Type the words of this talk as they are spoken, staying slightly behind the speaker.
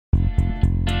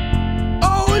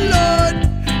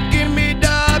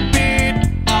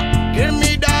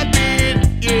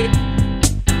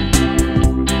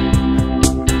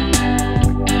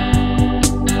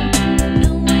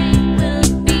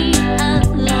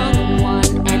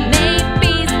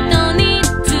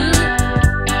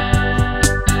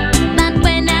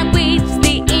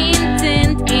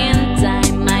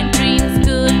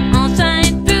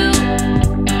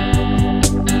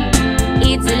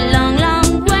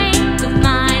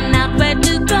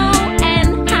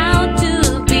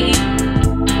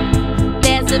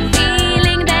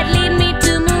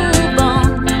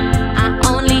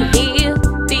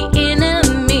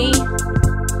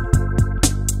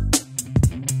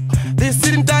This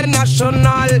is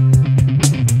international.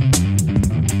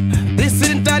 This is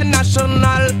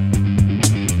international.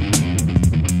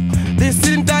 This is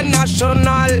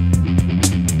international.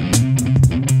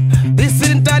 This is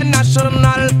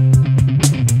international.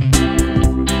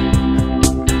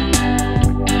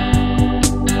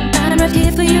 I'm not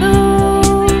here for you.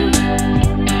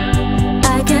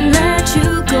 I can't let you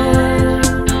go.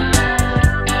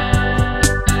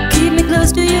 Keep me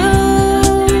close to you,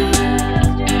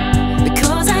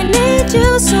 because I need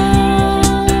you so.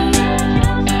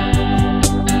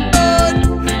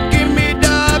 Give me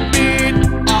that beat,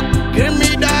 give me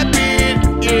that beat,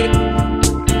 yeah.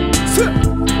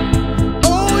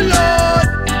 Oh Lord,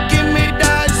 give me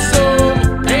that song,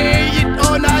 play it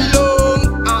on along.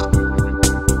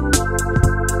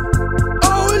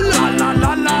 Oh la la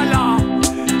la la la,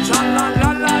 sha la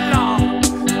la la la,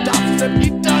 that's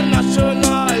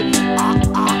international.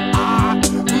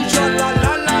 Sha la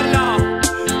la la la,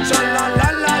 sha la la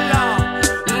la la,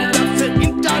 that's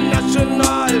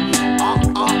international.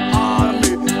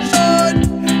 Lord,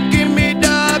 give me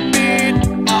that beat,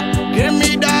 give me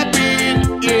that beat,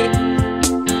 yeah.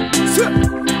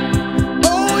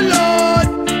 Oh Lord,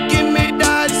 give me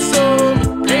that song,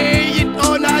 play it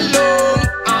on along.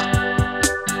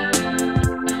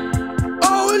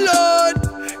 Oh Lord,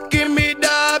 give me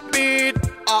that beat,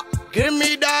 give me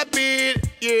that beat,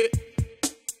 yeah.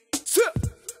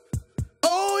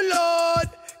 Oh Lord,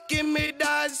 give me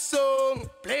that song,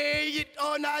 play it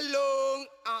on along.